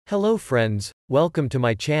Hello friends, welcome to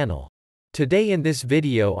my channel. Today in this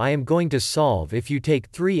video I am going to solve if you take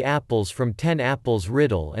 3 apples from 10 apples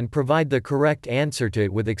riddle and provide the correct answer to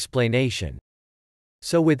it with explanation.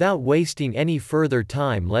 So without wasting any further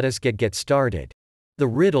time, let us get started. The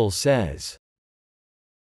riddle says,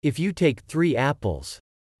 if you take 3 apples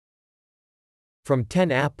from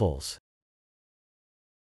 10 apples,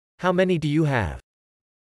 how many do you have?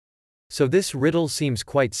 So this riddle seems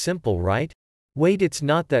quite simple, right? Wait, it's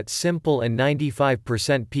not that simple, and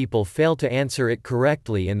 95% people fail to answer it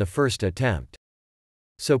correctly in the first attempt.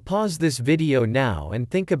 So pause this video now and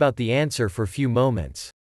think about the answer for few moments.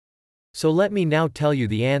 So let me now tell you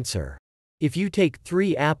the answer. If you take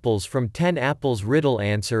 3 apples from 10 apples, riddle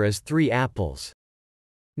answer is 3 apples.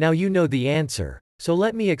 Now you know the answer, so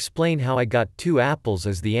let me explain how I got 2 apples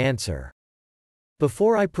as the answer.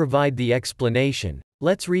 Before I provide the explanation,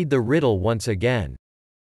 let's read the riddle once again.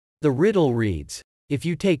 The riddle reads, if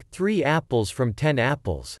you take 3 apples from 10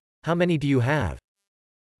 apples, how many do you have?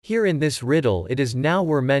 Here in this riddle it is now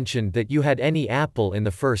were mentioned that you had any apple in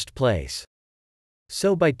the first place.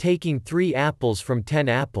 So by taking 3 apples from 10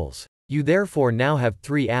 apples, you therefore now have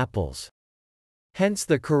 3 apples. Hence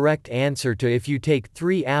the correct answer to if you take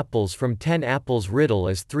 3 apples from 10 apples riddle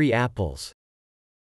is 3 apples.